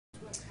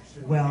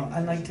Well,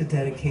 I like to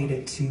dedicate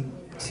it to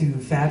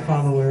fad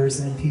followers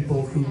and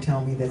people who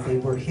tell me that they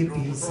were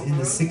hippies in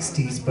the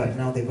 60s, but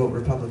now they vote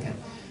Republican.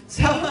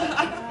 So,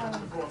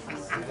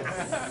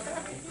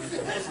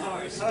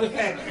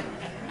 okay.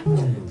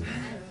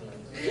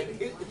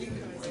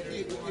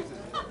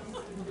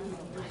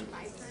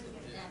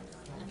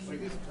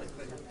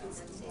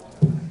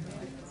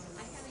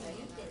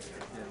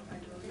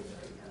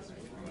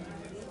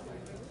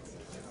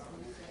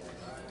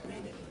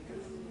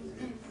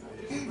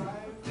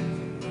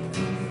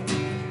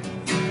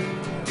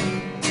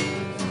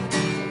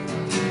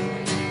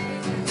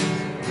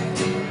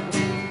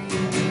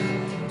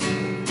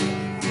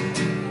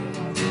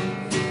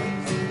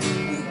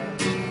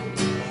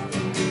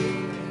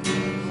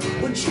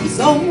 She was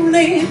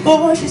only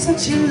 4, she said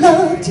she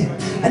loved him,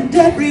 and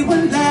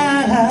everyone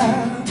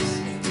laughs.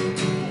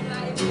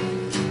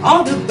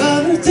 On her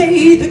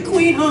birthday, the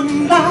queen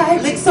hung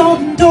lilacs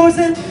on doors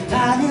and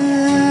aisles.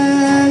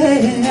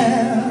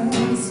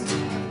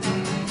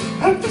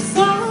 Her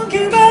song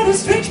came out a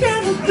strange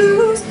band of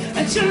blues,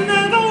 and she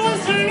never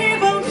was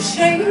able to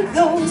shake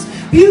those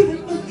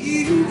beautiful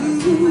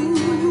hues.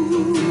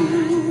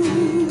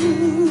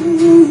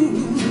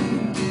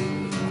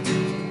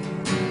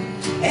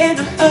 In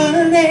a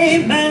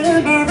early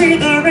memory,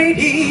 the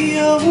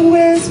radio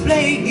is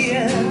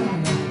playing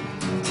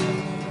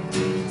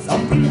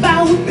something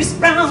about Miss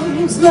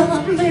Brown's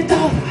lovely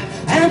daughter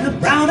and a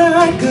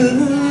brown-eyed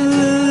girl.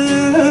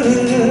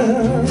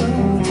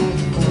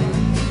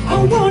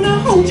 I wanna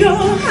hold your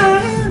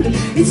hand,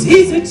 it's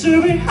easy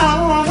to be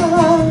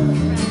hard.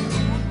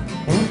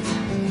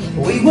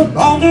 We were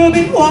born to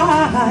be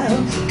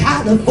wild,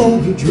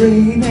 California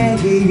dreaming.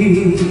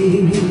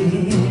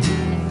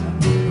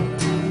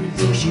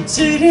 She'd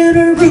sit in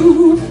her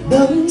room,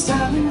 the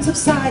sounds of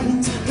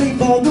silence play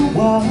for the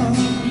wall.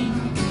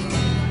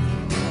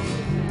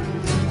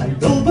 And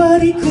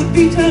nobody could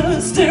beat her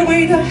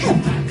stairway to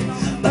heaven,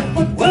 but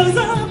what was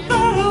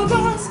above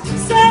us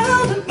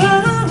seldom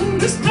found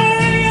dismayed.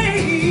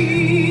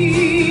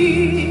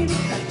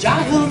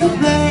 Child of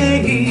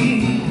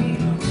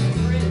blame,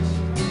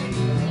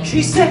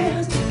 she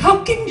says, how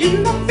can you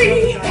not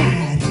be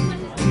that?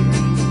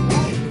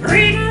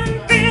 Reading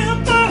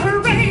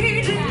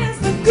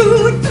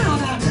good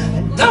powder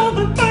and love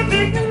the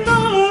perfect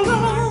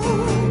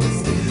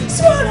loves.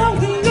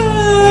 Swallowing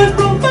good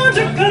from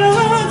under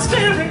God's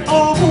very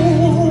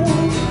own.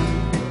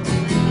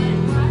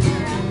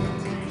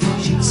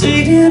 She'd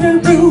sit in her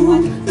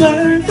room,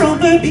 learn from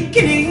the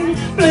beginning,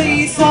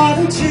 play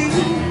solitude.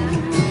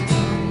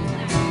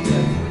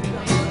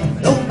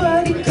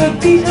 Nobody could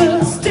beat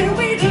her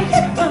stairway to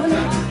heaven,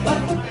 but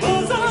what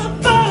was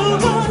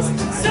above us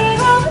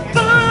seldom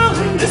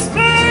found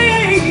dismay.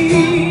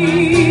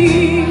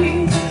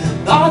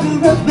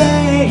 Daughter of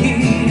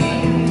Mayday.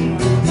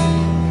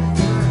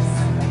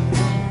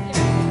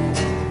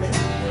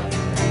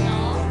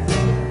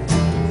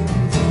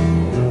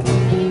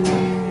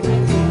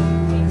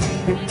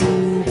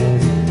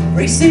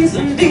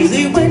 Racism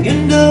easy when your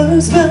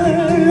nerves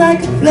burn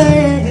like a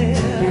flare.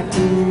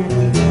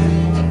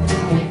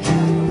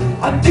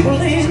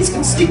 Ambivalence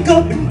can sneak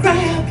up and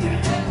grab you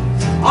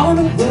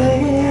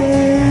unaware.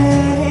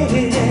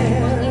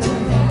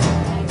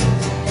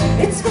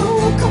 It's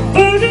more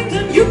comforting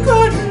than you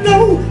could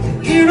know.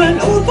 Hear an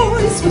old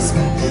voice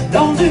whisper,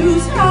 don't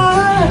lose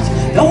heart,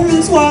 don't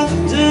lose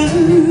wonder.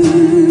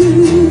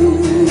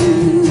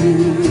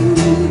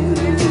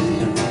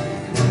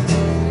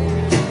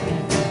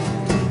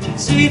 She'd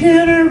sit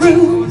in her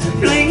room,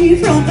 play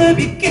from the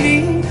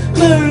beginning,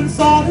 learn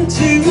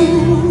solitude.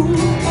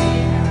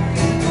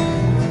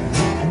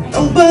 And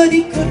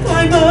nobody could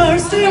climb her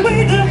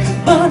stairway to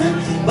heaven,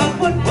 but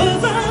what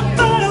was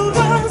above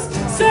us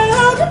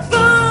seldom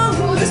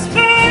found dismayed.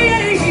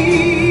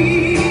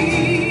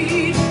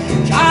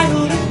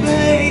 Child of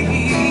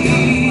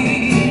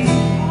Mayday,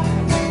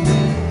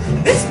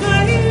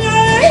 dismayed.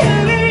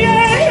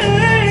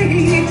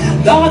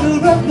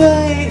 Daughter of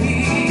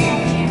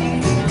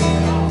Mayday,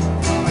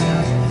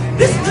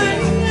 dismayed.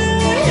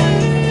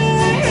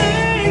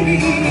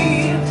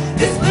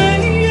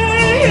 Dismayed.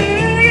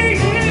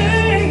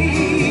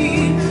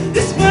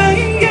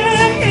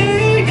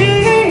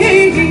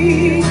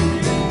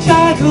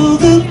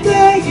 Child of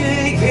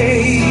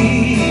Mayday.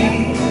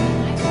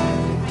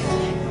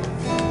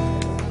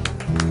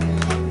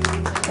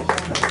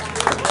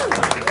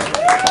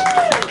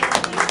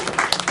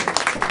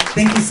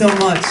 Thank you so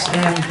much,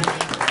 and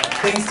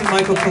thanks to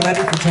Michael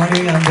Coletti for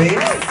joining me on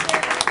bass.